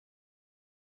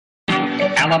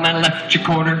Alabama left your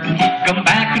corner. Come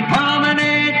back and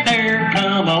promenade there.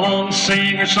 Come along,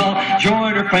 sing her song,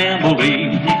 join her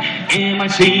family.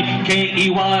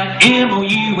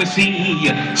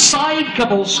 M-I-C-K-E-Y-M-O-U-S-E. Side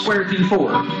couple square through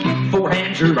four. Four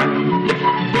hands around.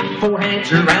 Four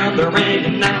hands around the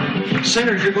ring. Now,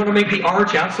 centers, you're going to make the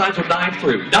arch. Outsides will dive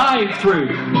through. Dive through.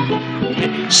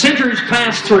 Centers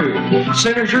pass through.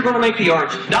 Centers, you're going to make the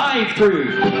arch. Dive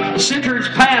through. Centers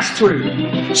pass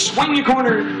through. Swing your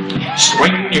corner.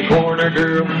 Swing your corner,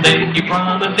 girl. Then you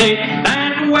promenade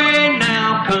that way.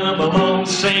 Now come along,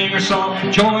 sing her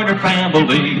song, join her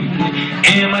family.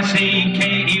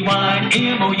 M-I-C-K-E-Y-M-O-U-S-E.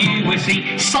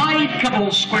 Side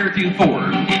couple square through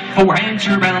four. Four hands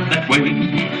around that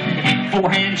way. Four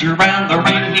hands around the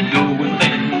ring and go and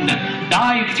then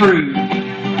dive through.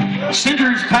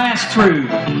 Centers pass through.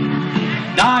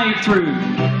 Dive through.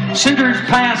 Centers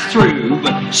pass through.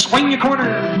 Swing your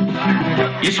corner.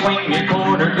 You swing your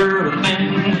corner, girl, and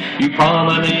then you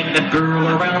promenade that girl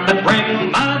around the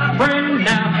ring. My friend,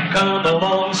 now come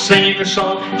along, sing her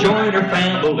song, join her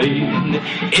family.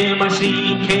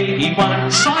 M-I-C-K-E-Y,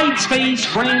 side space,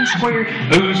 grand square.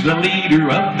 Who's the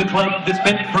leader of the club that's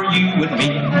meant for you and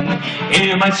me?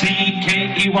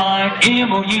 M-I-C-K-E-Y-M-O-U-S-E.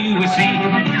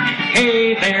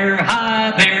 Hey there,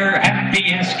 hi there,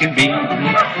 happy as can be.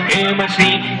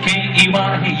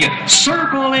 M-I-C-K-E-Y,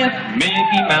 circle it,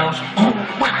 Mickey Mouse,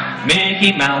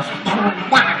 Mickey Mouse.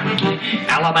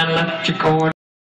 Alabama left your corner.